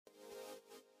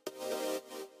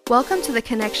Welcome to the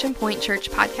Connection Point Church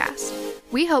podcast.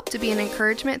 We hope to be an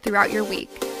encouragement throughout your week.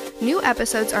 New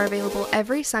episodes are available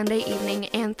every Sunday evening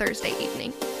and Thursday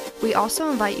evening. We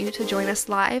also invite you to join us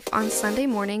live on Sunday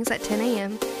mornings at 10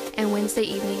 a.m. and Wednesday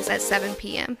evenings at 7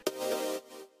 p.m.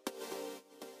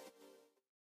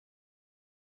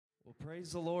 Well,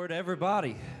 praise the Lord,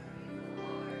 everybody.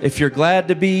 If you're glad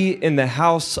to be in the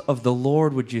house of the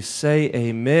Lord, would you say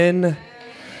amen?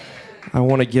 I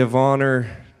want to give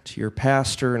honor to your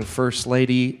pastor and first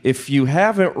lady. If you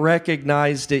haven't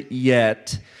recognized it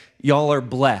yet, y'all are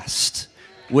blessed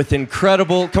with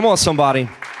incredible, come on somebody.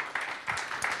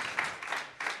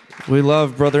 We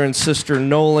love brother and sister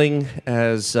Noling.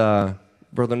 As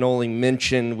brother Noling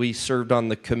mentioned, we served on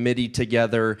the committee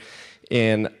together.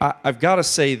 And I've got to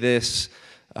say this,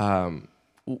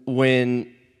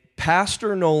 when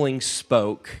Pastor Noling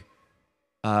spoke,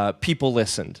 people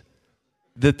listened.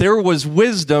 That there was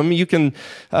wisdom. You can,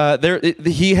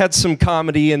 he had some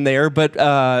comedy in there, but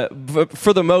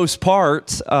for the most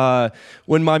part,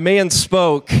 when my man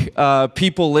spoke,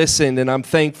 people listened, and I'm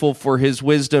thankful for his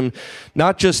wisdom,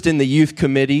 not just in the youth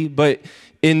committee, but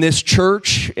in this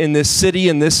church, in this city,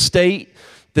 in this state,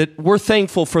 that we're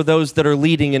thankful for those that are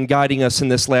leading and guiding us in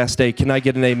this last day. Can I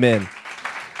get an amen?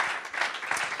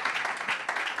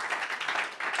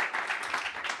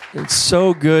 It's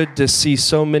so good to see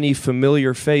so many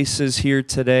familiar faces here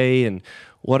today, and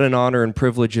what an honor and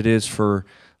privilege it is for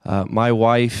my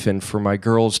wife and for my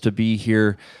girls to be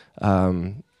here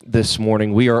this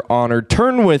morning. We are honored.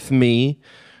 Turn with me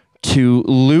to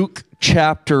Luke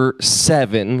chapter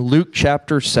 7. Luke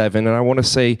chapter 7, and I want to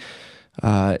say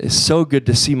it's so good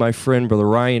to see my friend, Brother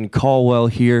Ryan Caldwell,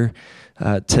 here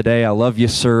today. I love you,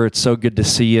 sir. It's so good to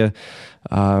see you.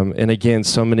 And again,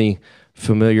 so many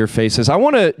familiar faces. I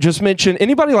want to just mention,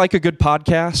 anybody like a good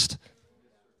podcast?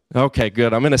 Okay,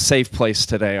 good. I'm in a safe place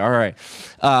today. All right.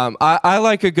 I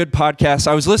like a good podcast.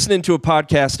 I was listening to a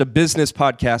business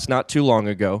podcast not too long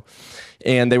ago,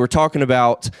 and they were talking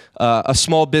about a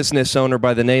small business owner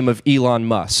by the name of Elon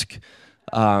Musk.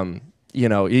 You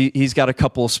know, he's got a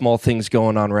couple of small things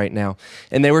going on right now.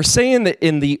 And they were saying that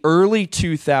in the early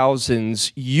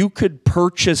 2000s, you could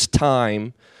purchase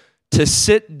time to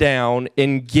sit down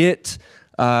and get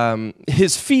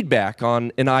his feedback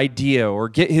on an idea, or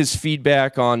get his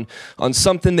feedback on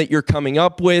something that you're coming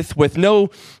up with no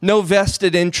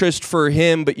vested interest for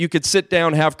him, but you could sit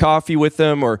down, have coffee with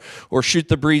him, or shoot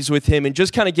the breeze with him, and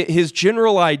just kind of get his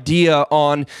general idea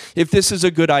on if this is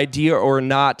a good idea or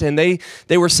not. And they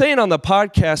were saying on the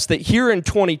podcast that here in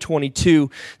 2022,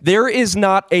 there is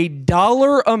not a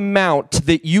dollar amount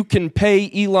that you can pay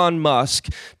Elon Musk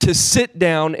to sit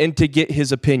down and to get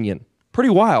his opinion. Pretty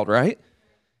wild, right?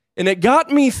 And it got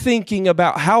me thinking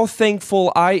about how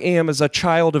thankful I am as a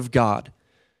child of God.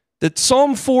 That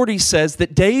Psalm 40 says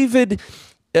that David,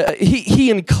 he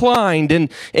inclined, and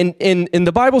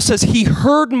the Bible says he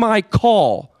heard my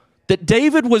call. That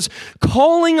David was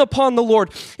calling upon the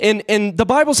Lord. And the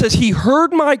Bible says he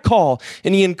heard my call,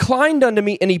 and he inclined unto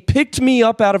me, and he picked me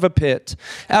up out of a pit,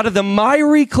 out of the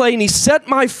miry clay, and he set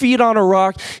my feet on a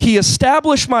rock. He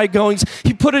established my goings.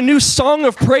 He put a new song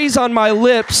of praise on my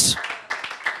lips.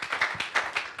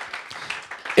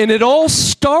 And it all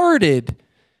started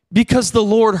because the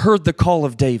Lord heard the call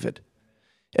of David.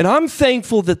 And I'm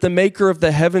thankful that the maker of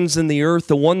the heavens and the earth,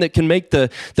 the one that can make the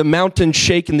mountains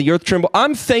shake and the earth tremble,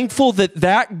 I'm thankful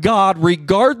that God,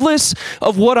 regardless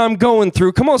of what I'm going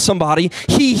through, come on somebody,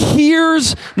 he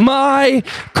hears my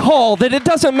call. That it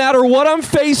doesn't matter what I'm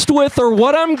faced with or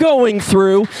what I'm going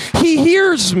through, he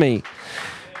hears me.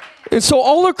 And so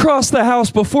all across the house,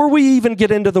 before we even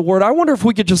get into the word, I wonder if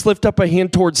we could just lift up a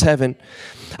hand towards heaven.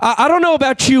 I don't know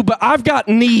about you, but I've got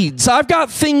needs. I've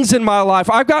got things in my life.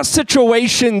 I've got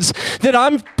situations that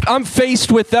I'm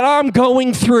faced with, that I'm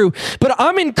going through. But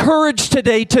I'm encouraged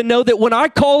today to know that when I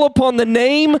call upon the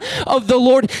name of the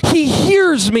Lord, he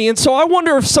hears me. And so I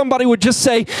wonder if somebody would just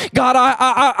say, God,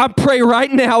 I pray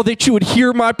right now that you would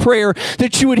hear my prayer,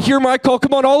 that you would hear my call.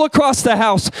 Come on, all across the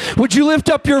house, would you lift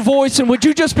up your voice and would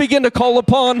you just begin to call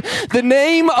upon the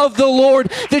name of the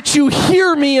Lord, that you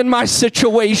hear me in my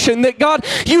situation, that God,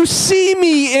 you see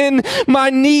me in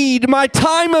my need, my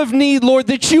time of need, Lord,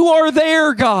 that you are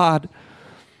there, God.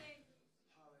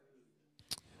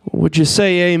 Would you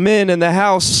say amen in the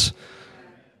house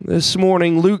this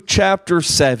morning? Luke chapter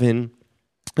 7,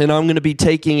 and I'm going to be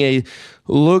taking a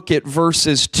look at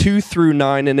verses 2 through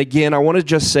 9. And again, I want to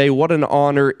just say what an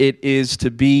honor it is to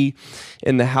be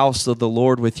in the house of the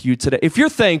Lord with you today. If you're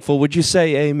thankful, would you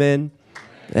say amen?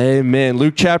 Amen.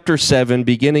 Luke chapter 7,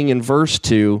 beginning in verse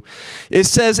 2, it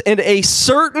says, "And a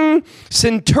certain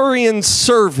centurion's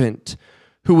servant,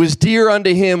 who was dear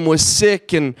unto him, was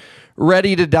sick and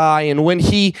ready to die. And when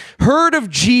he heard of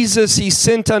Jesus, he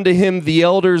sent unto him the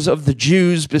elders of the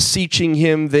Jews, beseeching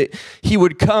him that he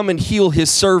would come and heal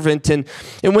his servant. And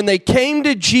when they came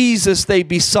to Jesus, they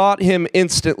besought him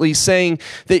instantly, saying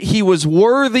that he was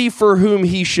worthy for whom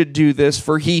he should do this,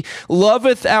 for he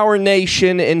loveth our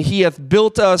nation, and he hath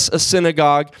built us a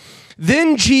synagogue.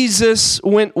 Then Jesus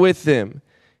went with them.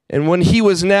 And when he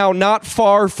was now not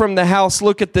far from the house,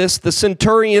 look at this, the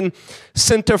centurion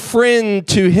sent a friend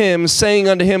to him, saying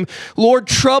unto him, Lord,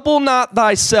 trouble not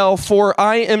thyself, for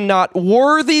I am not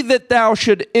worthy that thou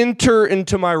should enter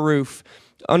into my roof,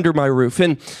 under my roof.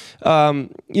 And,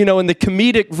 in the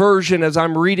comedic version, as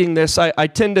I'm reading this, I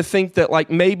tend to think that like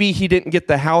maybe he didn't get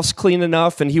the house clean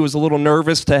enough and he was a little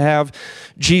nervous to have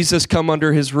Jesus come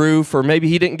under his roof, or maybe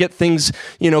he didn't get things,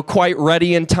 quite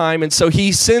ready in time. And so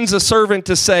he sends a servant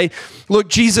to say, look,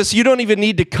 Jesus, you don't even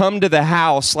need to come to the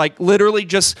house. Like literally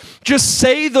just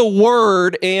say the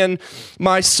word and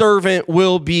my servant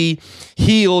will be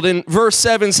healed. And verse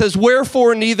 7 says,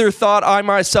 wherefore neither thought I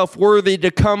myself worthy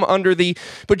to come under thee,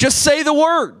 but just say the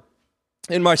word,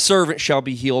 and my servant shall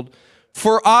be healed.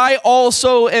 For I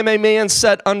also am a man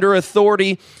set under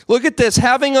authority. Look at this,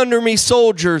 having under me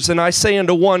soldiers, and I say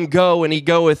unto one, go, and he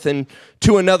goeth, and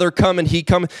to another, come, and he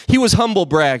cometh. He was humble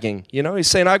bragging. He's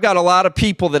saying, I've got a lot of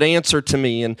people that answer to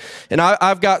me, and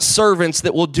I've got servants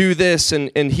that will do this,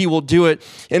 and he will do it.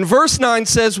 And verse 9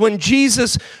 says, when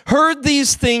Jesus heard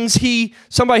these things,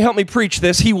 somebody help me preach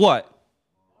this, he what?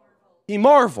 He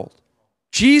marveled.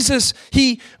 Jesus,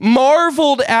 he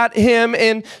marveled at him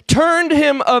and turned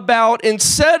him about and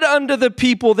said unto the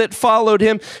people that followed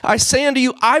him, I say unto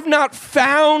you, I've not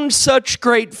found such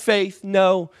great faith,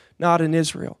 no, not in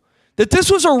Israel. That this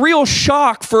was a real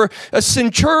shock for a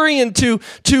centurion to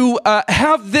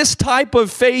have this type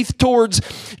of faith towards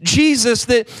Jesus,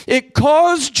 that it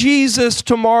caused Jesus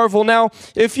to marvel. Now,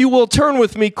 if you will turn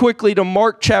with me quickly to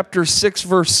Mark chapter 6,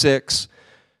 verse 6.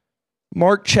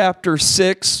 Mark chapter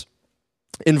 6.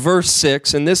 In verse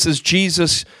 6, and this is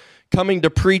Jesus coming to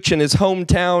preach in his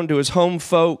hometown to his home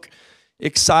folk,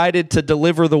 excited to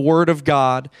deliver the word of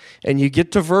God. And you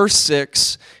get to verse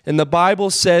 6, and the Bible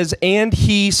says, and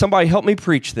he, somebody help me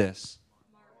preach this.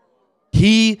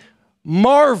 He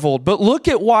marveled, but look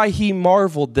at why he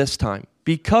marveled this time.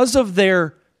 Because of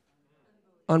their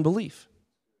unbelief.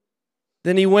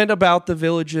 Then he went about the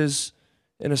villages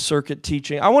in a circuit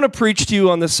teaching. I want to preach to you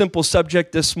on the simple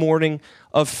subject this morning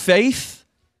of faith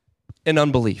and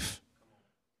unbelief.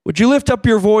 Would you lift up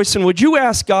your voice and would you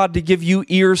ask God to give you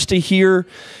ears to hear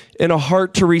and a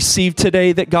heart to receive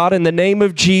today, that God, in the name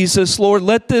of Jesus, Lord,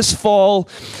 let this fall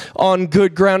on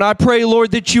good ground. I pray, Lord,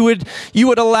 that you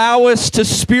would allow us to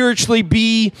spiritually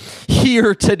be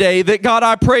here today. That God,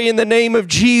 I pray in the name of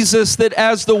Jesus that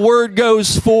as the word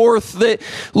goes forth, that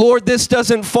Lord, this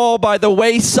doesn't fall by the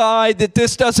wayside, that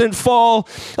this doesn't fall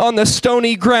on the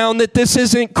stony ground, that this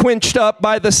isn't quenched up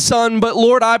by the sun, but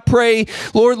Lord, I pray,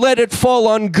 Lord, let it fall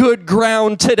on good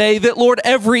ground today. That Lord,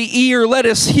 every ear, let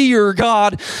us hear,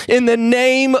 God, in the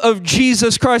name of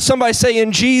Jesus Christ. Somebody say,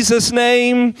 in Jesus'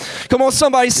 name. Come on,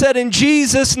 somebody said, in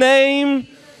Jesus' name.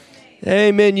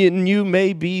 Amen. You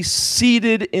may be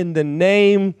seated in the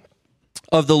name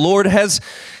of the Lord. Has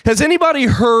anybody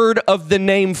heard of the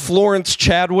name Florence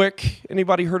Chadwick?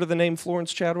 Anybody heard of the name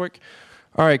Florence Chadwick?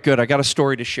 All right, good. I got a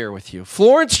story to share with you.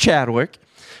 Florence Chadwick,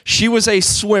 she was a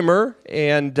swimmer,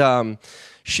 and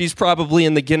she's probably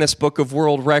in the Guinness Book of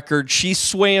World Records. She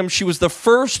was the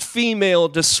first female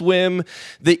to swim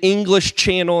the English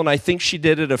Channel, and I think she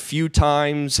did it a few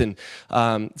times. And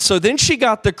so then she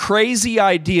got the crazy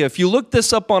idea. If you look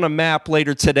this up on a map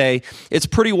later today, it's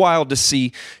pretty wild to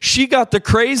see. She got the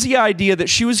crazy idea that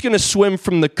she was going to swim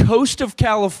from the coast of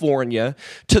California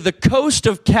to the coast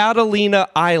of Catalina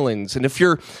Islands. And if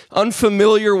you're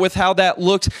unfamiliar with how that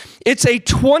looks, it's a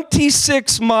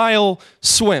 26-mile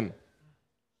swim.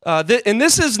 And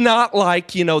this is not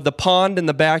like, the pond in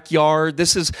the backyard.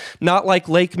 This is not like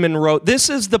Lake Monroe. This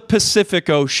is the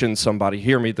Pacific Ocean, somebody.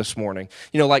 Hear me this morning.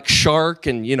 Like shark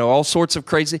and, all sorts of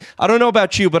crazy. I don't know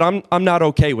about you, but I'm not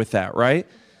okay with that, right?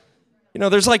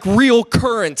 There's like real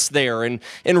currents there and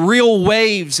real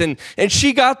waves. And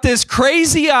she got this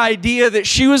crazy idea that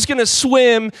she was going to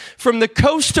swim from the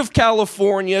coast of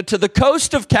California to the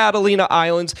coast of Catalina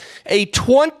Islands, a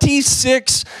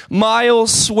 26-mile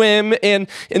swim. And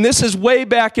this is way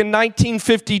back in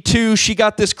 1952. She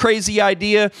got this crazy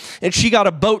idea, and she got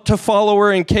a boat to follow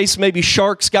her in case maybe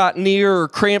sharks got near or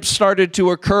cramps started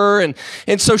to occur. And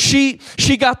so she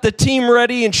got the team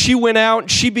ready, and she went out and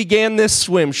she began this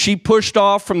swim. She pushed pushed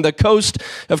off from the coast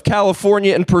of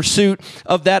California in pursuit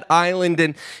of that island.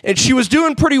 And she was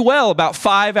doing pretty well, about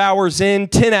 5 hours in,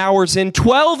 10 hours in,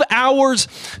 12 hours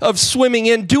of swimming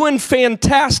in, doing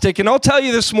fantastic. And I'll tell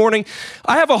you this morning,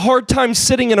 I have a hard time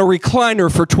sitting in a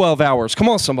recliner for 12 hours. Come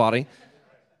on, somebody.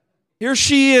 Here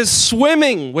she is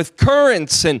swimming with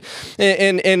currents and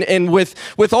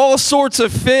with all sorts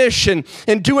of fish and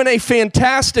doing a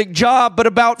fantastic job. But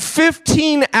about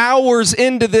 15 hours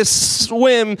into this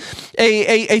swim,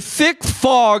 a thick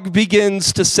fog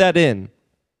begins to set in.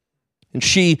 And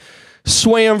she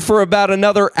swam for about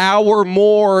another hour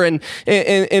more and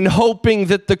hoping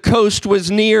that the coast was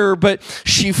near, but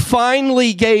she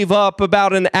finally gave up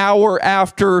about an hour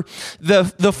after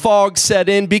the fog set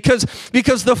in because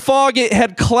the fog, it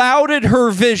had clouded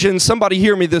her vision. Somebody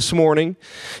hear me this morning.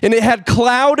 And it had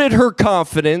clouded her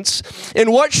confidence.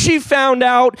 And what she found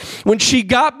out when she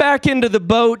got back into the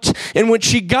boat and when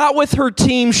she got with her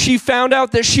team, she found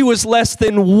out that she was less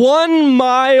than 1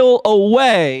 mile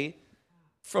away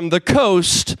from the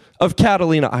coast of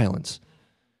Catalina Islands.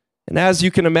 And as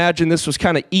you can imagine, this was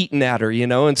kind of eating at her,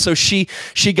 and so she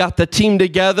got the team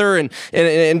together,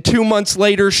 and 2 months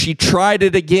later, she tried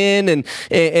it again,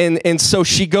 and so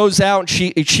she goes out,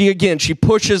 and she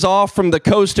pushes off from the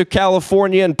coast of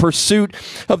California in pursuit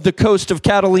of the coast of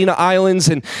Catalina Islands,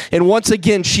 and once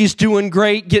again, she's doing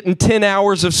great, getting 10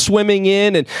 hours of swimming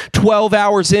in, and 12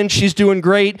 hours in, she's doing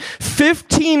great.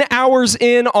 15 hours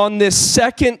in on this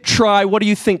second try, what do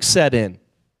you think set in?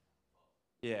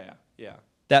 Yeah.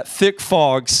 That thick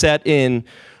fog set in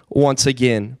once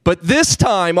again. But this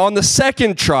time, on the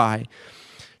second try,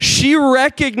 she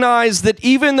recognized that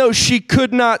even though she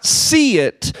could not see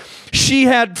it, she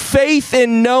had faith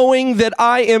in knowing that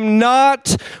I am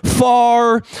not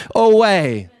far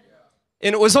away.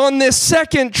 And it was on this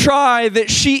second try that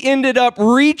she ended up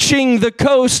reaching the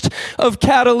coast of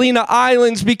Catalina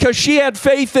Islands because she had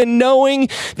faith in knowing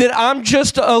that I'm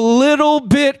just a little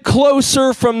bit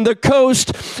closer from the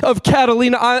coast of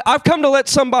Catalina. I've come to let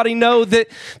somebody know that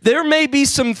there may be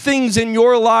some things in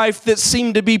your life that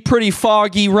seem to be pretty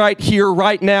foggy right here,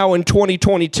 right now in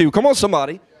 2022. Come on,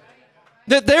 somebody.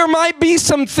 That there might be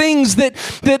some things that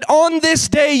on this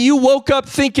day you woke up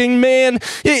thinking, man,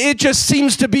 it just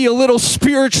seems to be a little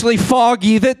spiritually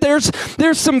foggy. That there's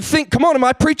some things, come on, am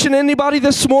I preaching to anybody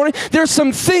this morning? There's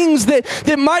some things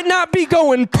that might not be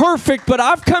going perfect, but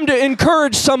I've come to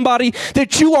encourage somebody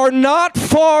that you are not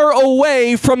far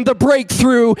away from the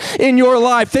breakthrough in your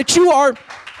life. That you are...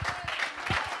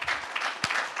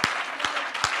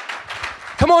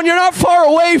 Come on, you're not far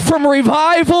away from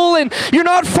revival, and you're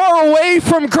not far away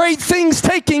from great things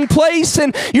taking place,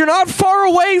 and you're not far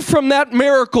away from that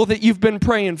miracle that you've been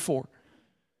praying for.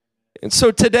 And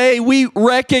so today we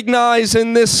recognize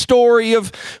in this story of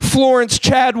Florence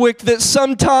Chadwick that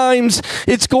sometimes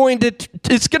it's going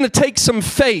to take some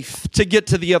faith to get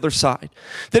to the other side.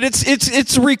 That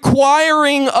it's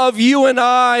requiring of you and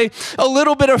I a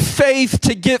little bit of faith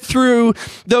to get through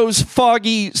those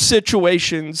foggy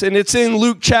situations. And it's in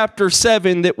Luke chapter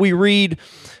 7 that we read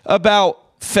about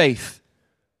faith.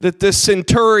 That this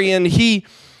centurion, he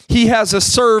has a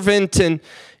servant,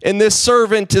 and this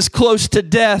servant is close to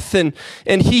death, and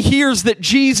he hears that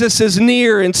Jesus is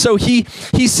near, and so he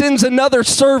sends another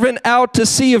servant out to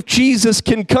see if Jesus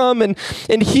can come and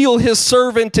heal his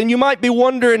servant. And you might be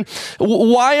wondering,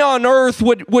 why on earth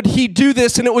would he do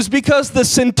this? And it was because the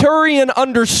centurion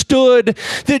understood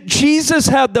that Jesus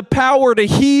had the power to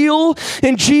heal,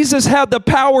 and Jesus had the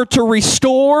power to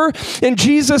restore, and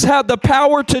Jesus had the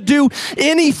power to do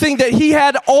anything, that he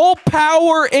had all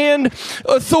power and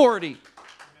authority.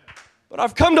 But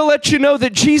I've come to let you know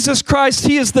that Jesus Christ,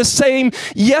 he is the same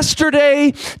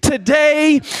yesterday,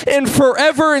 today, and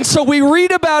forever. And so we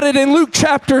read about it in Luke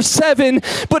chapter 7,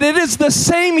 but it is the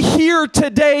same here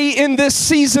today in this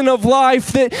season of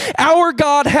life, that our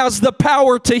God has the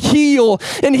power to heal,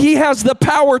 and he has the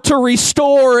power to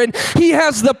restore, and he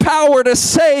has the power to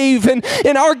save. And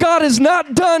our God is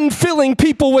not done filling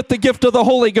people with the gift of the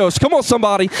Holy Ghost. Come on,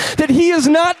 somebody. That he is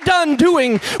not done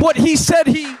doing what he said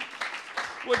he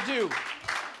would do.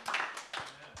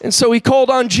 And so he called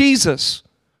on Jesus.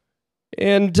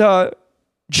 And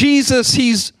Jesus,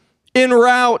 he's en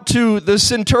route to the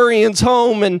centurion's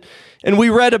home, and we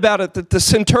read about it, that the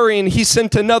centurion, he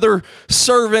sent another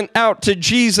servant out to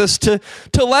Jesus to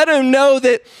let him know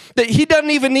that he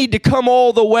doesn't even need to come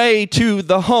all the way to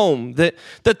the home, that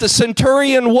the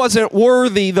centurion wasn't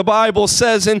worthy, the Bible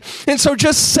says. And so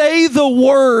just say the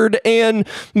word and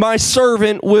my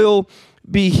servant will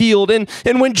be healed. And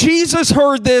when Jesus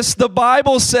heard this, the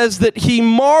Bible says that he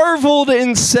marveled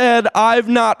and said, I've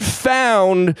not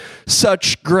found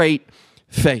such great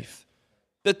faith.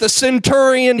 That the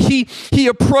centurion, he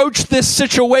approached this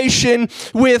situation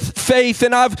with faith.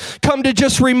 And I've come to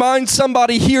just remind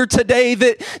somebody here today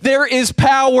that there is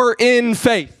power in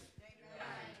faith.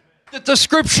 That the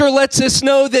scripture lets us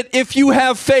know that if you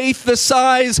have faith the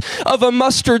size of a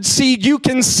mustard seed, you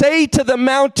can say to the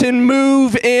mountain,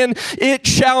 move, and it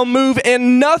shall move,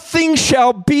 and nothing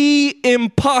shall be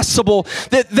impossible.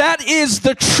 That is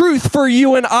the truth for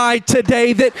you and I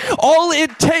today, that all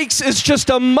it takes is just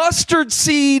a mustard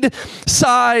seed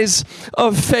size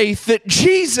of faith, that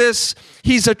Jesus,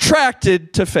 he's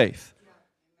attracted to faith.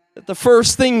 The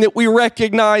first thing that we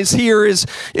recognize here is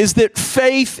that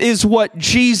faith is what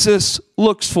Jesus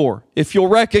looks for. If you'll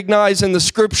recognize in the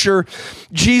scripture,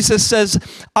 Jesus says,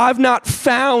 I've not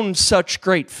found such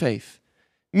great faith.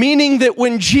 Meaning that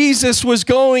when Jesus was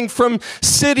going from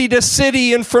city to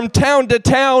city and from town to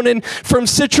town and from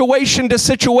situation to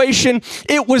situation,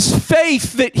 it was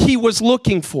faith that he was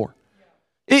looking for.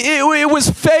 It was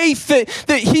faith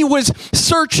that he was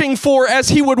searching for as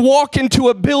he would walk into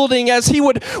a building, as he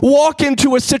would walk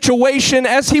into a situation,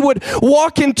 as he would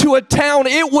walk into a town.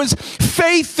 It was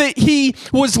faith that he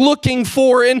was looking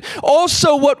for. And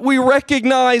also what we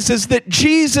recognize is that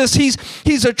Jesus,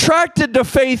 he's attracted to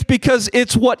faith because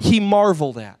it's what he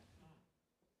marveled at.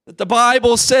 The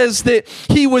Bible says that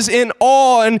he was in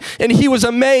awe and he was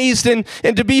amazed. And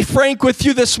to be frank with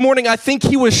you this morning, I think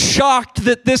he was shocked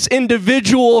that this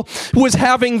individual was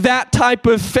having that type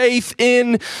of faith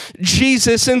in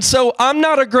Jesus. And so I'm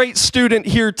not a great student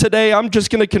here today. I'm just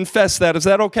going to confess that. Is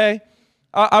that okay?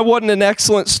 I wasn't an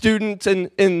excellent student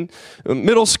in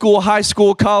middle school, high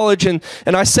school, college, and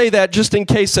I say that just in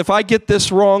case if I get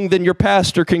this wrong, then your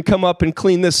pastor can come up and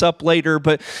clean this up later.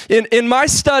 But in my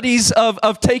studies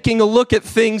of taking a look at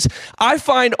things, I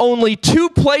find only two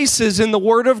places in the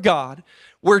Word of God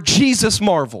where Jesus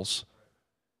marvels.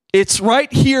 It's right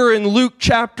here in Luke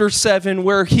chapter 7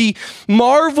 where he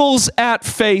marvels at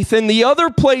faith. And the other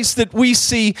place that we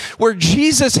see where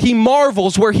Jesus, he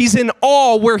marvels, where he's in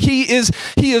awe, where he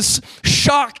is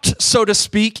shocked, so to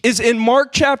speak, is in Mark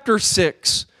chapter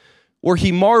 6, where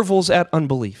he marvels at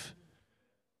unbelief.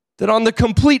 That on the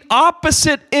complete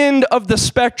opposite end of the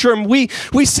spectrum, we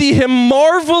see him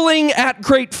marveling at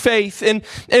great faith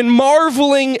and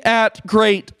marveling at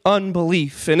great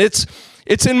unbelief. And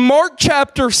it's in Mark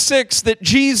chapter 6 that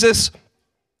Jesus,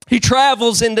 he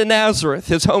travels into Nazareth,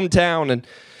 his hometown,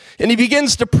 and he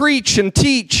begins to preach and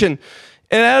teach. And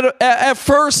at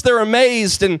first they're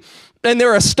amazed and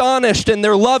they're astonished and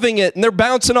they're loving it and they're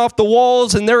bouncing off the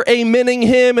walls and they're amening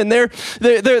him and they're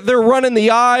running the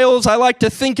aisles. I like to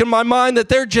think in my mind that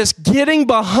they're just getting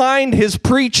behind his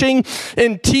preaching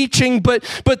and teaching, but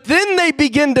then they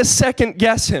begin to second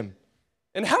guess him.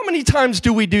 And how many times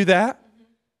do we do that?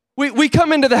 We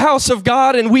come into the house of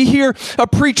God and we hear a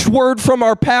preached word from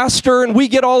our pastor and we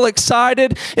get all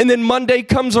excited, and then Monday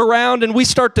comes around and we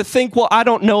start to think, well, I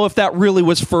don't know if that really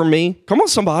was for me. Come on,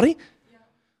 somebody.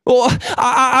 Well,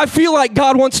 I feel like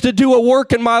God wants to do a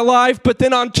work in my life, but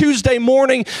then on Tuesday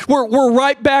morning, we're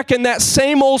right back in that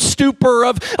same old stupor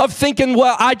of thinking,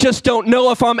 well, I just don't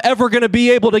know if I'm ever going to be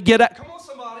able to get at. Come on,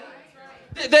 somebody.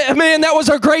 Man, that was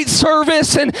a great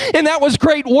service, and that was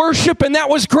great worship, and that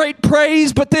was great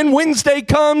praise, but then Wednesday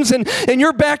comes, and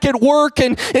you're back at work,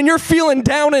 and you're feeling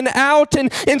down and out,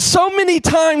 and so many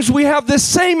times we have this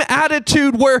same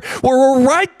attitude where we're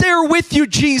right there with you,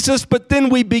 Jesus, but then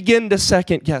we begin to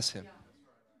second guess him.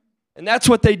 And that's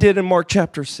what they did in Mark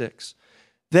chapter 6.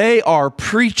 They are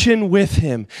preaching with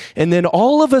him, and then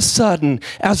all of a sudden,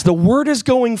 as the word is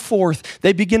going forth,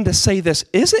 they begin to say this,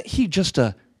 isn't he just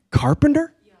a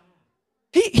carpenter?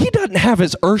 He doesn't have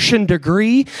his Urshan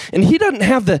degree, and he doesn't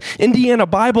have the Indiana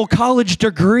Bible College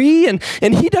degree, and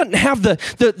he doesn't have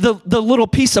the little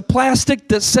piece of plastic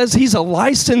that says he's a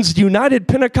licensed United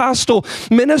Pentecostal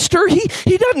minister.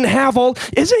 He doesn't have all.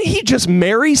 Isn't he just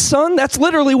Mary's son? That's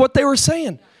literally what they were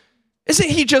saying.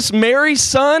 Isn't he just Mary's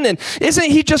son? And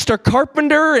isn't he just a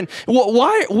carpenter? And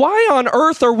why on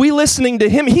earth are we listening to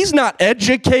him? He's not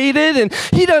educated and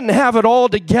he doesn't have it all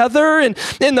together. And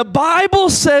the Bible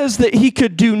says that he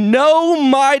could do no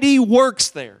mighty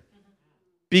works there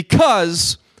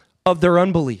because of their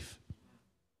unbelief.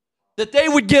 That they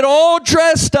would get all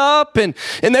dressed up and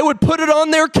they would put it on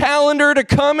their calendar to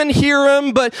come and hear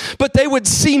him, but they would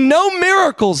see no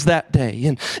miracles that day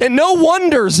and no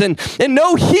wonders and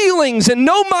no healings and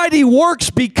no mighty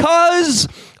works because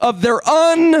of their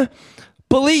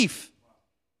unbelief.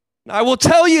 I will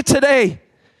tell you today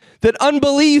that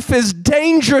unbelief is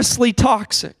dangerously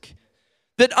toxic.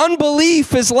 That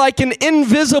unbelief is like an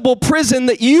invisible prison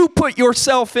that you put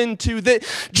yourself into, that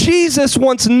Jesus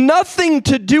wants nothing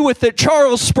to do with it.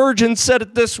 Charles Spurgeon said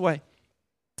it this way.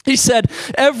 He said,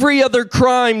 every other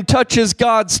crime touches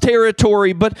God's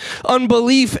territory, but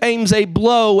unbelief aims a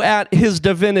blow at his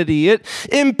divinity. It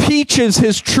impeaches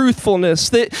his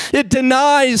truthfulness. It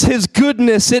denies his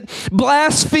goodness. It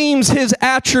blasphemes his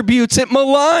attributes. It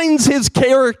maligns his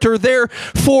character.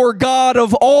 Therefore, God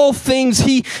of all things,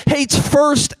 he hates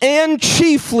first and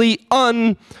chiefly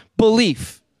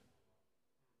unbelief.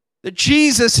 That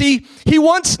Jesus, he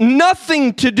wants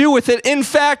nothing to do with it. In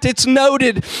fact, it's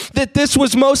noted that this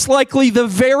was most likely the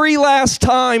very last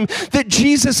time that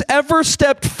Jesus ever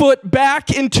stepped foot back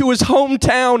into his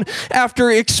hometown after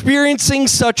experiencing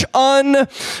such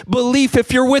unbelief.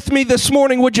 If you're with me this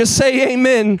morning, would you say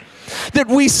amen? That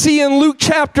we see in Luke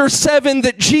chapter 7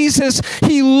 that Jesus,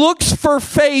 he looks for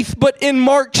faith, but in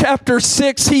Mark chapter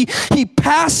 6, he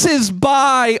passes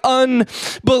by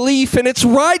unbelief. And it's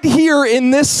right here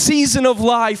in this season of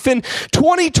life, in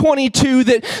 2022,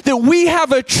 that we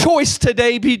have a choice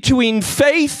today between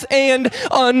faith and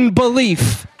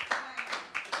unbelief.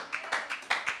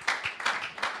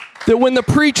 That when the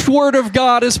preached word of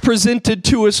God is presented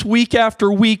to us week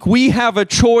after week, we have a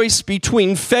choice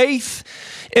between faith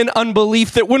and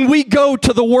unbelief. That when we go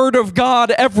to the Word of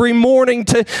God every morning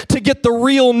to get the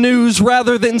real news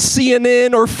rather than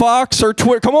CNN or Fox or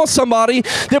Twitter, come on somebody,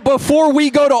 that before we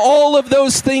go to all of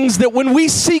those things, that when we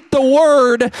seek the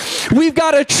Word, we've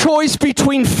got a choice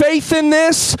between faith in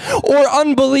this or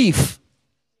unbelief.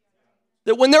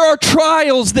 That when there are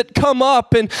trials that come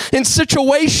up and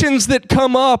situations that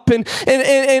come up and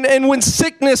when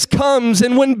sickness comes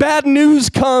and when bad news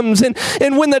comes and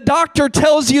when the doctor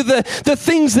tells you the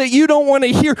things that you don't want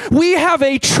to hear, we have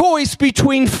a choice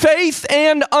between faith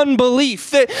and unbelief.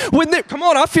 That come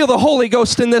on, I feel the Holy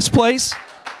Ghost in this place.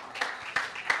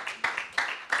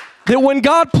 That when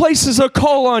God places a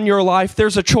call on your life,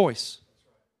 there's a choice.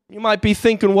 You might be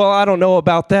thinking, well, I don't know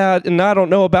about that, and I don't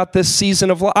know about this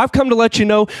season of life. I've come to let you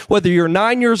know, whether you're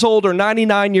 9 years old or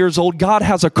 99 years old, God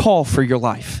has a call for your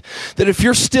life. That if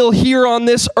you're still here on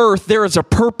this earth, there is a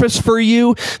purpose for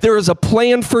you. There is a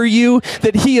plan for you.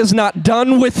 That He is not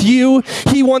done with you.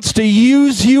 He wants to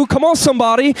use you. Come on,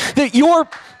 somebody. That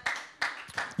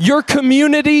your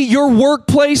community, your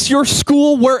workplace, your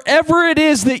school, wherever it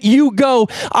is that you go,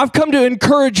 I've come to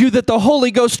encourage you that the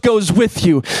Holy Ghost goes with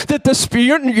you. That the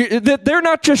Spirit, that they're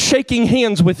not just shaking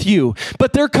hands with you,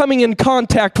 but they're coming in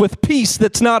contact with peace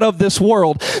that's not of this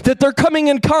world. That they're coming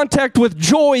in contact with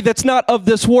joy that's not of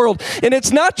this world. And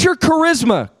it's not your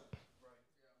charisma.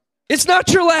 It's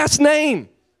not your last name.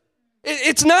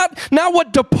 It's not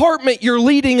what department you're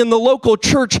leading in the local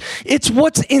church. It's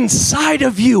what's inside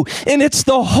of you, and it's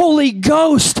the Holy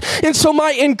Ghost. And so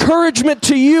my encouragement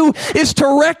to you is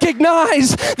to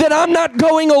recognize that I'm not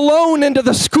going alone into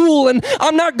the school, and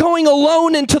I'm not going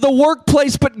alone into the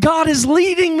workplace, but God is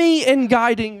leading me and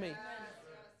guiding me.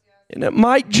 And it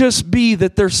might just be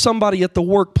that there's somebody at the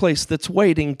workplace that's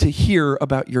waiting to hear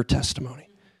about your testimony.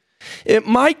 It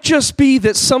might just be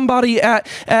that somebody at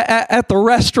the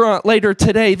restaurant later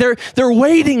today, they're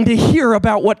waiting to hear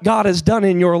about what God has done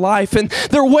in your life. And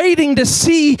they're waiting to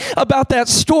see about that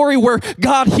story where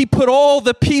God, He put all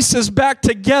the pieces back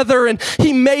together and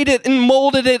He made it and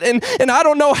molded it. And I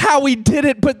don't know how He did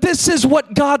it, but this is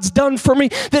what God's done for me.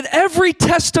 That every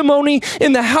testimony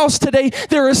in the house today,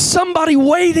 there is somebody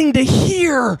waiting to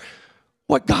hear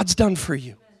what God's done for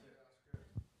you.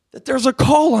 That there's a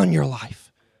call on your life.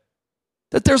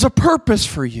 That there's a purpose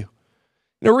for you.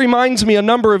 And it reminds me, a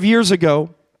number of years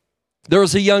ago, there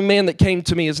was a young man that came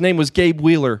to me. His name was Gabe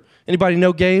Wheeler. Anybody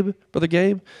know Gabe? Brother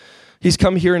Gabe? He's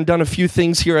come here and done a few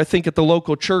things here, I think, at the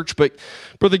local church. But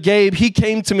Brother Gabe, he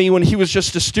came to me when he was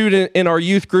just a student in our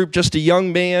youth group, just a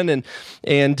young man. And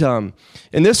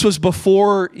this was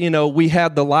before, we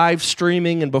had the live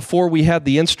streaming and before we had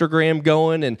the Instagram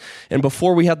going and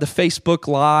before we had the Facebook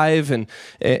Live and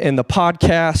the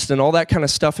podcast and all that kind of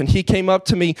stuff. And he came up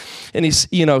to me and he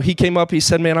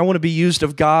said, man, I want to be used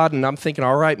of God. And I'm thinking,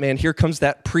 all right, man, here comes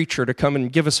that preacher to come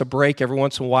and give us a break every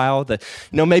once in a while. That,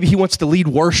 maybe he wants to lead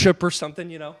worship or something,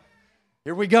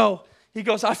 Here we go. He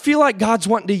goes, I feel like God's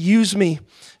wanting to use me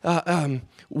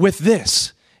with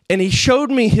this. And he showed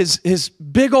me his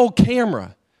big old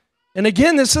camera. And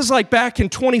again, this is like back in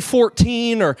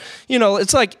 2014 or,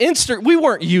 it's like we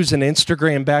weren't using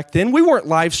Instagram back then. We weren't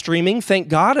live streaming, thank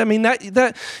God. I mean,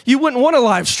 that you wouldn't want to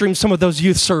live stream some of those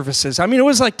youth services. I mean, it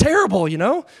was like terrible,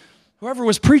 Whoever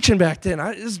was preaching back then,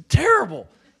 it was terrible.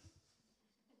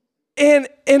 And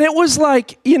it was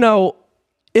like,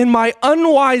 in my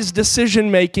unwise decision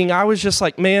making, I was just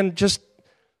like, man,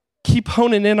 keep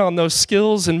honing in on those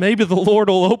skills, and maybe the Lord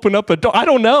will open up a door. I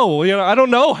don't know. I don't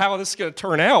know how this is going to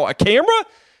turn out. A camera?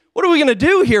 What are we going to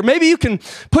do here? Maybe you can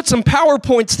put some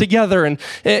PowerPoints together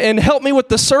and help me with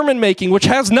the sermon making, which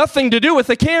has nothing to do with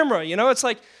the camera. It's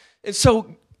like, and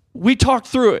so we talked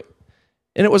through it.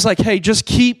 And it was like, hey, just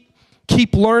keep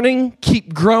learning,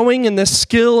 keep growing in this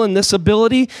skill and this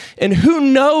ability. And who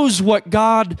knows what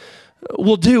God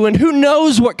will do, and who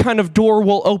knows what kind of door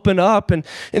will open up. And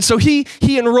so he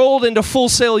enrolled into Full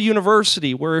Sail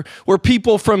University, where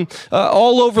people from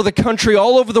all over the country,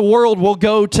 all over the world will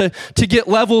go to get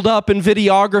leveled up in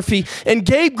videography. And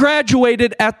Gabe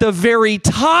graduated at the very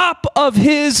top of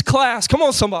his class. Come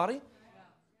on, somebody.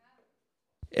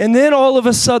 And then all of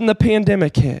a sudden the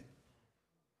pandemic hit.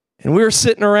 And we were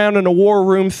sitting around in a war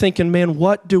room thinking, man,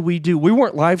 what do? We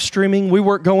weren't live streaming. We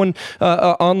weren't going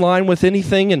online with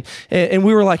anything. And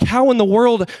we were like, how in the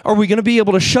world are we going to be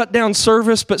able to shut down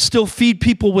service but still feed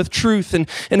people with truth?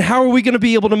 And how are we going to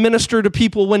be able to minister to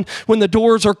people when the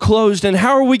doors are closed? And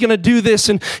how are we going to do this?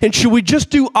 And should we just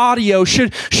do audio?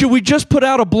 Should we just put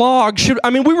out a blog?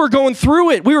 We were going through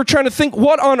it. We were trying to think,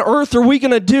 what on earth are we going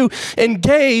to do? And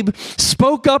Gabe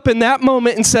spoke up in that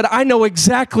moment and said, I know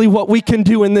exactly what we can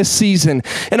do in this season.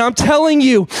 And I'm telling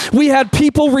you, we had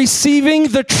people receiving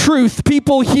the truth,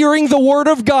 people hearing the word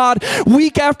of God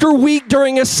week after week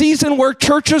during a season where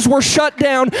churches were shut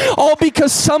down, all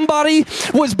because somebody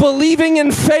was believing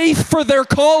in faith for their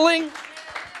calling.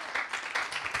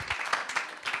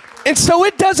 And so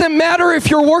it doesn't matter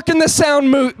if you're working the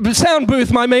sound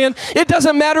booth, my man. It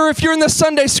doesn't matter if you're in the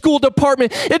Sunday school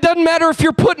department. It doesn't matter if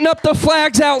you're putting up the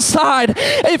flags outside.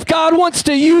 If God wants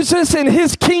to use us in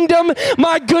His kingdom,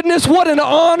 my goodness, what an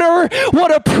honor,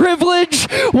 what a privilege.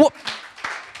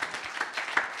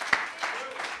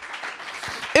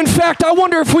 In fact, I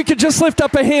wonder if we could just lift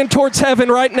up a hand towards heaven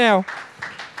right now.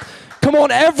 Come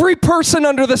on, every person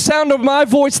under the sound of my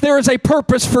voice, there is a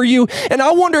purpose for you. And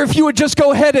I wonder if you would just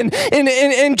go ahead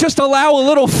and just allow a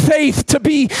little faith to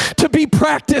be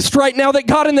practiced right now, that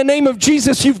God, in the name of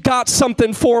Jesus, you've got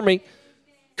something for me.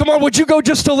 Come on, would you go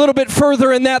just a little bit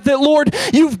further in that Lord,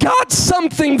 you've got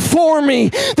something for me.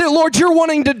 That Lord, you're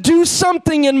wanting to do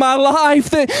something in my life.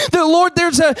 That Lord,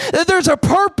 there's a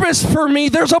purpose for me.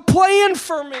 There's a plan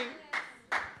for me.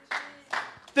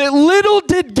 That little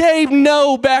did Gabe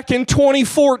know back in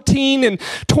 2014 and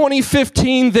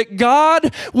 2015 that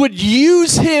God would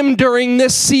use him during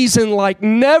this season like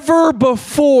never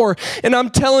before. And I'm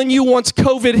telling you, once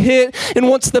COVID hit and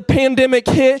once the pandemic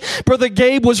hit, Brother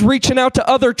Gabe was reaching out to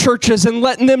other churches and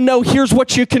letting them know, here's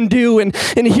what you can do and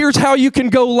here's how you can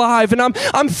go live. And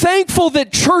I'm thankful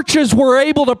that churches were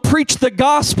able to preach the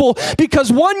gospel,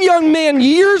 because one young man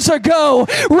years ago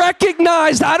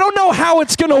recognized, I don't know how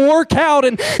it's going to work out,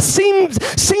 and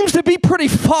seems to be pretty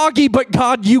foggy, but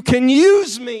God, you can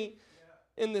use me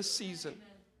in this season.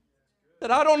 That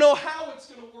I don't know how it's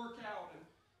going to work out.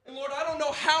 And Lord, I don't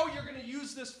know how you're going to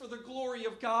use this for the glory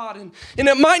of God. And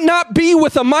it might not be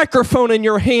with a microphone in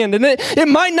your hand. And it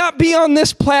might not be on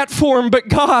this platform. But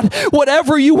God,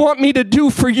 whatever you want me to do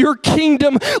for your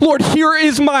kingdom, Lord, here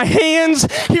is my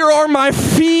hands. Here are my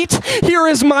feet. Here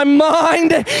is my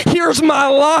mind. Here's my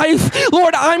life.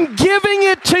 Lord, I'm giving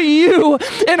it to you.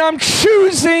 And I'm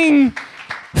choosing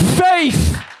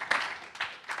faith.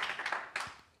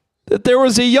 That there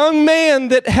was a young man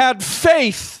that had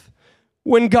faith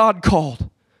when God called.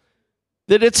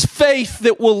 That it's faith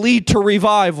that will lead to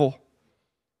revival.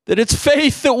 That it's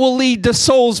faith that will lead to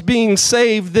souls being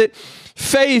saved. That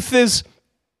faith is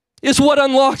what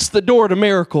unlocks the door to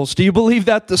miracles. Do you believe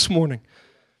that this morning?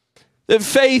 That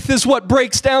faith is what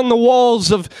breaks down the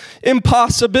walls of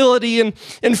impossibility. And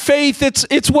faith,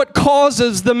 it's what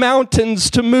causes the mountains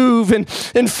to move. And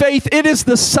faith, it is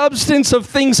the substance of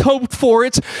things hoped for.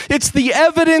 It's the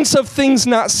evidence of things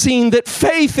not seen. That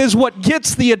faith is what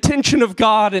gets the attention of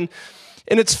God. And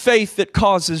it's faith that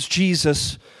causes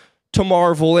Jesus to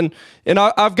marvel. And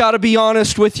I've got to be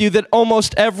honest with you that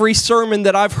almost every sermon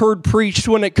that I've heard preached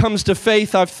when it comes to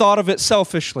faith, I've thought of it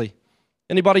selfishly.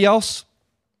 Anybody else?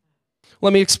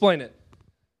 Let me explain it.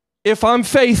 If I'm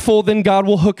faithful, then God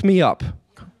will hook me up.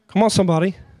 Come on,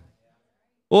 somebody.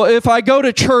 Well, if I go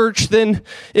to church, then,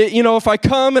 if I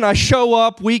come and I show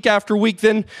up week after week,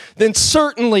 then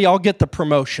certainly I'll get the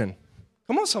promotion.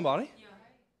 Come on, somebody.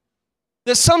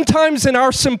 That sometimes in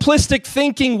our simplistic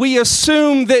thinking, we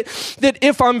assume that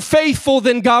if I'm faithful,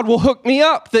 then God will hook me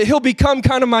up. That He'll become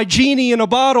kind of my genie in a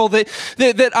bottle. That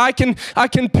I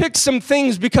can pick some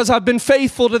things because I've been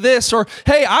faithful to this. Or,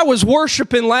 hey, I was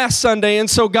worshiping last Sunday, and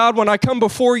so God, when I come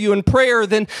before you in prayer,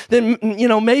 then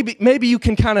maybe you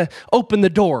can kind of open the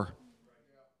door.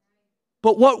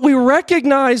 But what we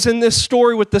recognize in this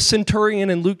story with the centurion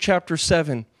in Luke chapter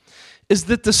 7 is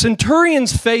that the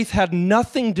centurion's faith had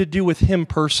nothing to do with him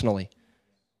personally.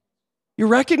 You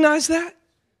recognize that?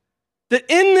 That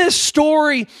in this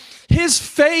story, his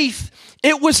faith,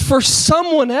 it was for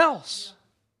someone else.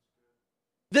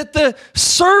 That the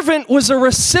servant was a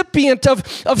recipient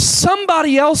of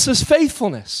somebody else's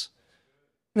faithfulness.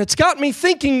 And it's got me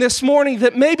thinking this morning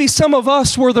that maybe some of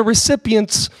us were the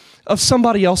recipients of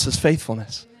somebody else's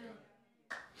faithfulness.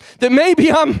 That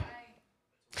maybe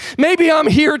I'm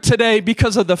here today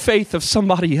because of the faith of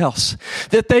somebody else.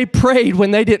 That they prayed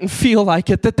when they didn't feel like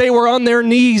it. That they were on their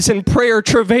knees in prayer,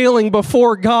 travailing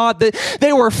before God. That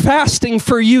they were fasting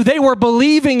for you. They were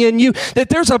believing in you. That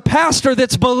there's a pastor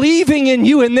that's believing in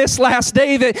you in this last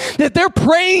day. That they're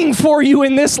praying for you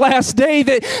in this last day.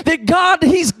 That God,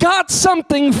 He's got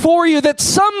something for you. That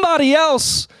somebody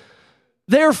else,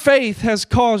 their faith has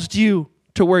caused you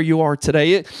to where you are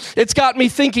today. It's got me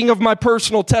thinking of my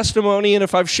personal testimony, and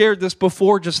if I've shared this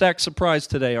before, just act surprised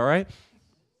today, all right?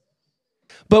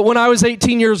 But when I was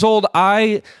 18 years old,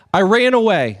 I ran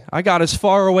away. I got as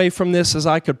far away from this as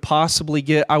I could possibly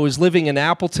get. I was living in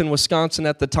Appleton, Wisconsin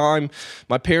at the time.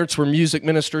 My parents were music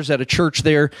ministers at a church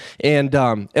there, and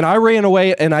I ran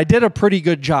away, and I did a pretty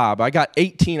good job. I got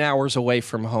 18 hours away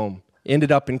from home.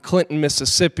 Ended up in Clinton,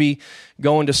 Mississippi,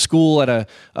 going to school at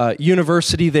a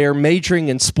university there, majoring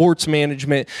in sports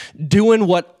management, doing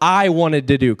what I wanted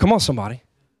to do. Come on, somebody.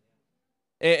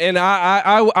 And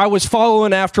I was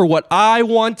following after what I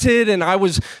wanted, and I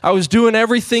was doing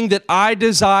everything that I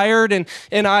desired, and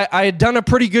I had done a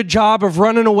pretty good job of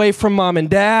running away from mom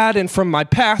and dad and from my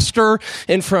pastor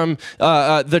and from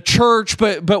the church,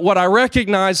 but what I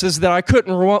recognized is that I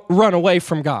couldn't run away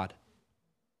from God.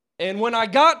 And when I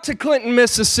got to Clinton,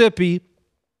 Mississippi,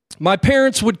 my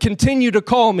parents would continue to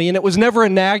call me, and it was never a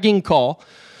nagging call,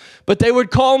 but they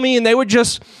would call me and they would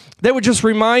just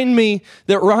remind me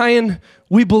that, Ryan,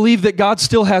 we believe that God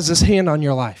still has His hand on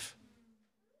your life.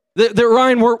 That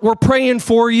Ryan, we're praying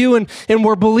for you and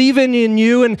we're believing in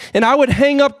you. And I would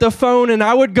hang up the phone and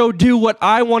I would go do what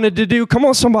I wanted to do. Come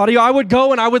on, somebody. I would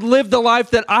go and I would live the life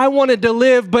that I wanted to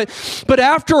live. But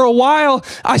after a while,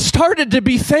 I started to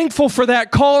be thankful for that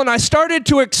call, and I started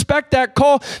to expect that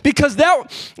call because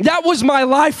that was my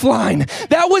lifeline.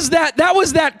 That was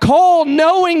that call,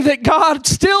 knowing that God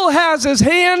still has His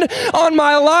hand on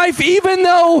my life. Even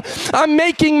though I'm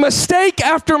making mistake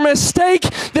after mistake,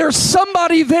 there's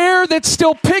somebody there that's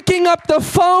still picking up the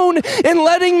phone and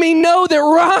letting me know that,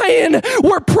 Ryan,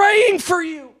 we're praying for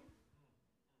you.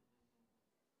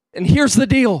 And here's the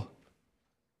deal.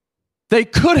 They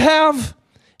could have,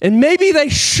 and maybe they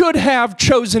should have,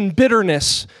 chosen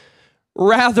bitterness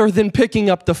rather than picking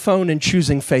up the phone and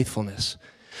choosing faithfulness.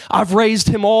 I've raised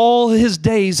him all his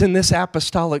days in this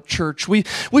apostolic church.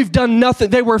 We've done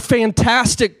nothing. They were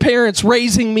fantastic parents,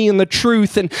 raising me in the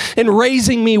truth and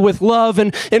raising me with love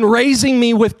and raising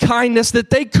me with kindness, that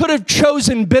they could have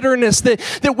chosen bitterness,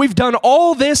 that we've done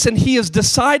all this and he has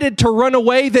decided to run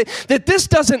away, that this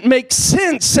doesn't make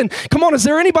sense. And come on, is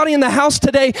there anybody in the house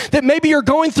today that maybe you're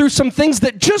going through some things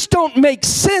that just don't make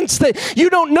sense, that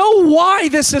you don't know why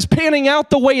this is panning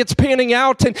out the way it's panning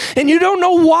out, and you don't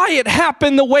know why it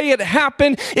happened the way it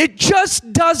happened? It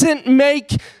just doesn't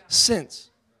make sense.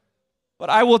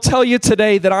 But I will tell you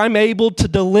today that I'm able to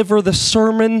deliver the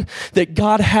sermon that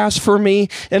God has for me,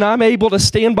 and I'm able to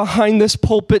stand behind this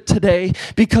pulpit today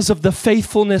because of the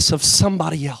faithfulness of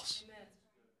somebody else.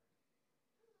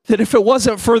 That if it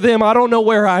wasn't for them, I don't know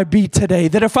where I'd be today.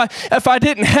 That if I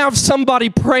didn't have somebody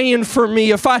praying for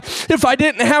me, if I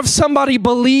didn't have somebody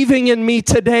believing in me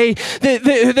today,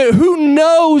 that who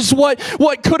knows what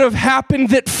could have happened.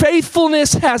 That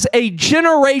faithfulness has a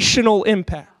generational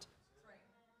impact.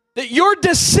 That your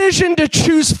decision to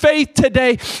choose faith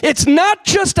today, it's not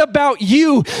just about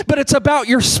you, but it's about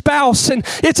your spouse, and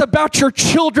it's about your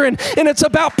children, and it's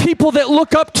about people that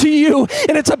look up to you,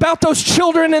 and it's about those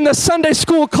children in the Sunday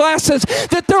school classes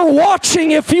that they're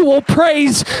watching if you will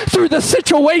praise through the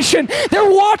situation.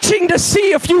 They're watching to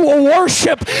see if you will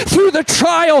worship through the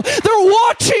trial. They're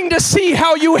watching to see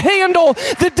how you handle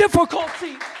the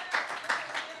difficulty.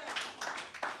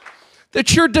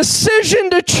 That your decision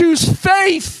to choose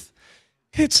faith,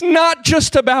 it's not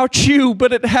just about you,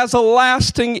 but it has a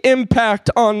lasting impact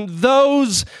on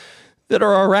those that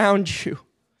are around you.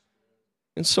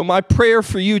 And so my prayer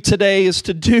for you today is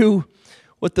to do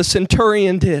what the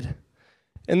centurion did,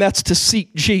 and that's to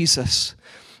seek Jesus.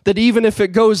 that even if it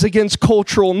goes against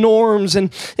cultural norms,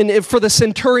 and if for the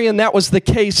centurion that was the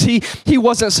case, he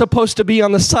wasn't supposed to be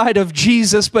on the side of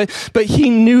Jesus, but he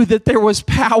knew that there was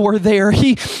power there.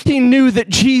 He knew that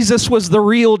Jesus was the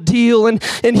real deal, and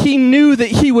he knew that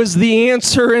he was the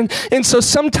answer. And so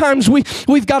sometimes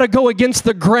we've got to go against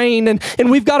the grain,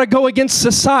 and we've got to go against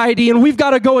society, and we've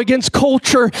got to go against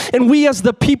culture. And we as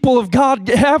the people of God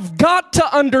have got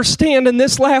to understand in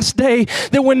this last day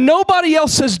that when nobody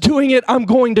else is doing it, I'm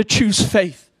going to choose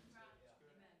faith.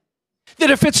 That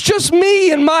if it's just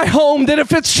me and my home, that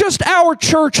if it's just our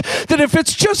church, that if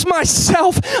it's just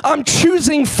myself, I'm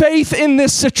choosing faith in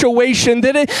this situation.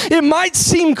 That it might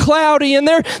seem cloudy and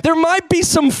there might be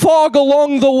some fog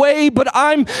along the way, but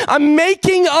I'm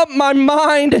making up my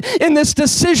mind in this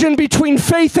decision between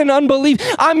faith and unbelief.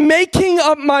 I'm making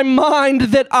up my mind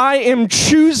that I am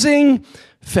choosing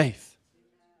faith.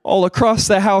 All across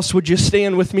the house, would you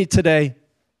stand with me today?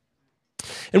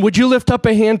 And would you lift up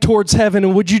a hand towards heaven,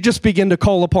 and would you just begin to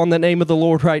call upon the name of the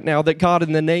Lord right now, that God,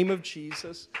 in the name of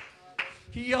Jesus.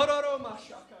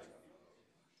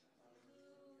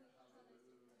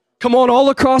 Come on, all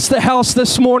across the house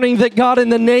this morning, that God, in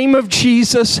the name of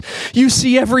Jesus, you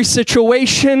see every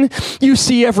situation, you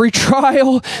see every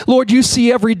trial, Lord, you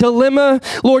see every dilemma,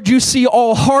 Lord, you see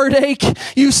all heartache,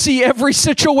 you see every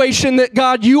situation that,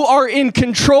 God, you are in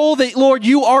control, that, Lord,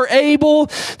 you are able,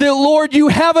 that, Lord, you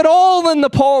have it all in the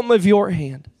palm of your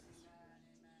hand.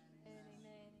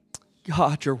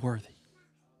 God, you're worthy.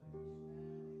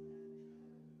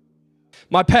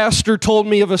 My pastor told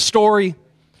me of a story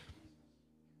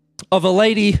of a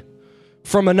lady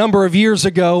from a number of years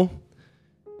ago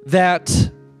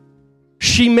that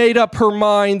she made up her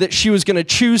mind that she was going to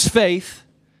choose faith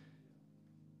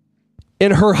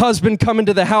in her husband coming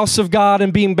to the house of God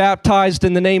and being baptized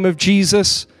in the name of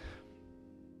Jesus.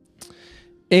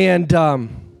 And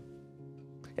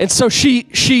so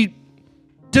she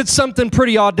did something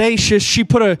pretty audacious. She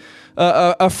put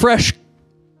a fresh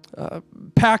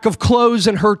pack of clothes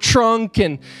in her trunk,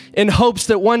 and in hopes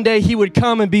that one day he would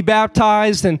come and be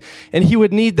baptized, and he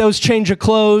would need those change of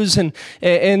clothes, and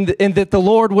that the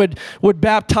Lord would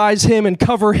baptize him and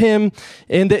cover him,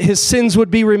 and that his sins would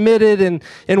be remitted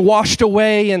and washed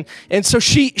away. And so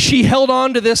she held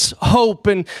on to this hope,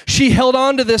 and she held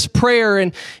on to this prayer,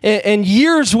 and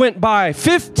years went by.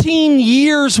 15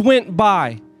 years went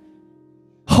by,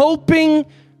 hoping,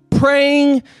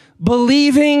 praying,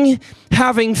 believing,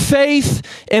 having faith,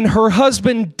 and her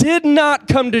husband did not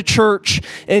come to church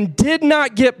and did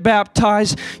not get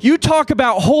baptized. You talk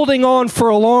about holding on for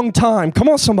a long time. Come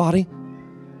on, somebody.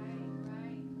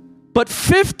 But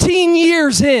 15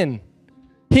 years in,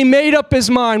 he made up his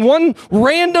mind. One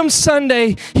random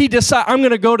Sunday, he decided, I'm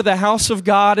going to go to the house of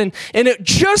God. And it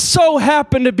just so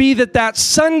happened to be that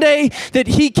Sunday that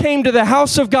he came to the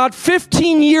house of God,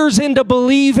 15 years into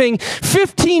believing,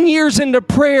 15 years into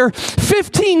prayer,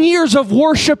 15 years of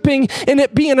worshiping and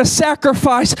it being a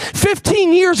sacrifice,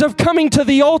 15 years of coming to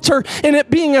the altar and it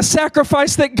being a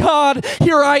sacrifice, that God,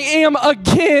 here I am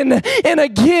again and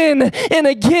again and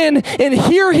again. And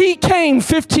here he came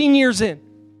 15 years in.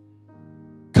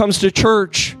 Comes to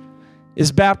church,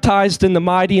 is baptized in the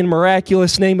mighty and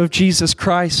miraculous name of Jesus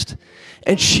Christ,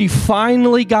 and she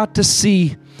finally got to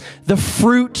see the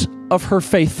fruit of her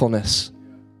faithfulness.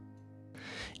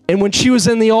 And when she was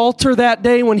in the altar that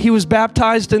day, when he was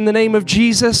baptized in the name of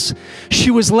Jesus,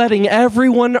 she was letting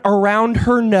everyone around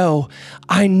her know,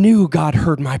 I knew God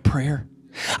heard my prayer.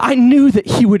 I knew that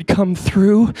he would come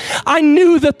through. I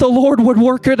knew that the Lord would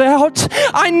work it out.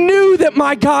 I knew that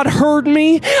my God heard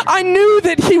me. I knew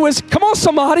that he was, come on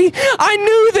somebody, I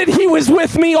knew that he was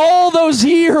with me all those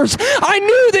years. I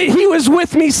knew that he was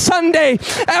with me Sunday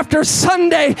after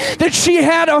Sunday, that she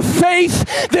had a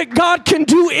faith that God can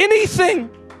do anything.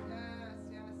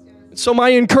 So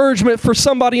my encouragement for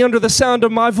somebody under the sound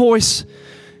of my voice,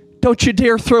 don't you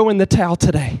dare throw in the towel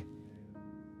today.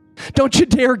 Don't you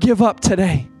dare give up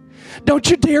today. Don't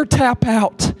you dare tap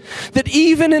out. That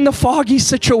even in the foggy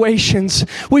situations,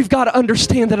 we've got to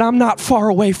understand that I'm not far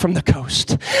away from the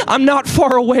coast. I'm not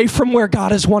far away from where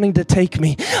God is wanting to take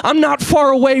me. I'm not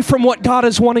far away from what God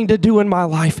is wanting to do in my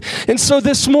life. And so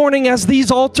this morning, as these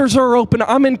altars are open,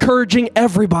 I'm encouraging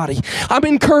everybody. I'm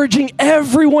encouraging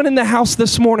everyone in the house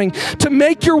this morning to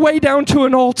make your way down to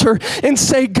an altar and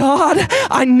say, God,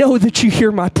 I know that you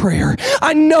hear my prayer.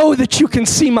 I know that you can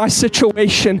see my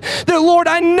situation. That, Lord,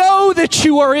 I know that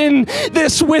you are in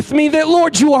this with me, that,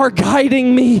 Lord, you are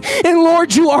guiding me, and,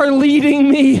 Lord, you are leading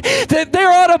me, that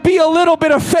there ought to be a little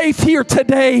bit of faith here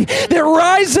today that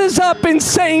rises up in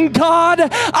saying, God,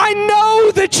 I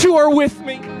know that you are with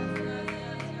me.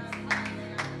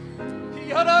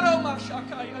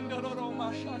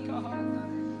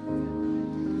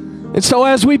 And so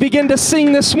as we begin to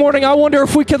sing this morning, I wonder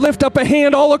if we could lift up a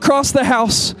hand all across the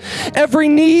house. Every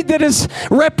need that is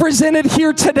represented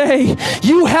here today,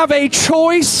 you have a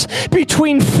choice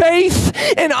between faith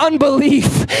and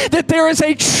unbelief. That there is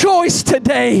a choice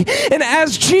today. And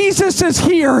as Jesus is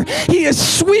here, He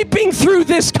is sweeping through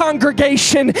this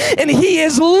congregation, and He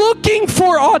is looking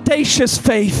for audacious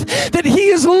faith. That He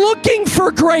is looking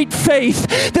for great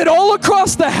faith. That all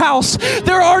across the house,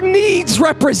 there are needs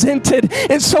represented.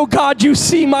 And so God, you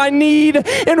see my need,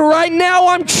 and right now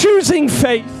I'm choosing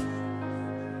faith.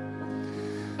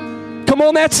 Come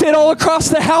on, that's it. All across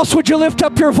the house, would you lift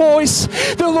up your voice?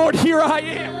 The Lord, here I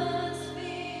am.